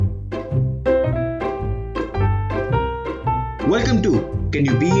Welcome to Can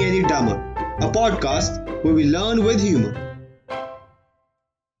You Be Any Dumber? A podcast where we learn with humor.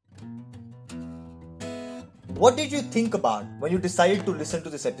 What did you think about when you decided to listen to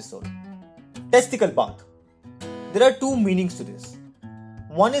this episode? Testicle Bath. There are two meanings to this.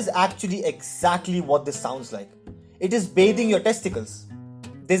 One is actually exactly what this sounds like. It is bathing your testicles.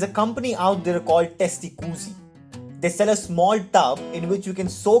 There's a company out there called Testicuzzi. They sell a small tub in which you can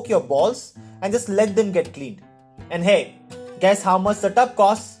soak your balls and just let them get cleaned. And hey, guess how much the tub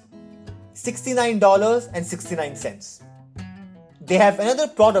costs? $69.69. They have another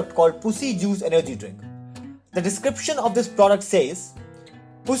product called Pussy Juice Energy Drink. The description of this product says,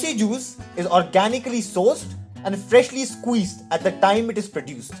 Pussy Juice is organically sourced and freshly squeezed at the time it is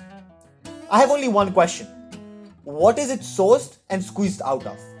produced. I have only one question. What is it sourced and squeezed out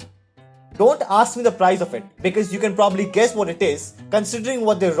of? Don't ask me the price of it because you can probably guess what it is considering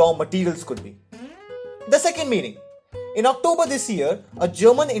what the raw materials could be. The second meaning. In October this year, a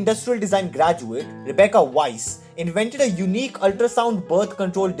German industrial design graduate, Rebecca Weiss, invented a unique ultrasound birth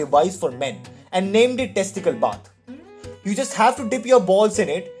control device for men and named it Testicle Bath. You just have to dip your balls in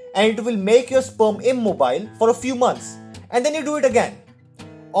it and it will make your sperm immobile for a few months and then you do it again.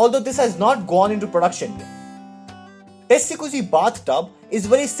 Although this has not gone into production yet. Testicuzzi bathtub is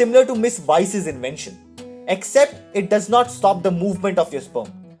very similar to Miss Weiss's invention, except it does not stop the movement of your sperm,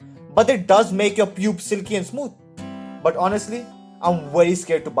 but it does make your pubes silky and smooth. But honestly, I'm very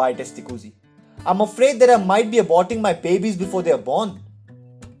scared to buy Testicuzzi. I'm afraid that I might be aborting my babies before they are born.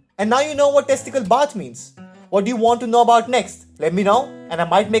 And now you know what testicle bath means. What do you want to know about next? Let me know and I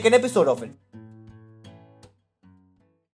might make an episode of it.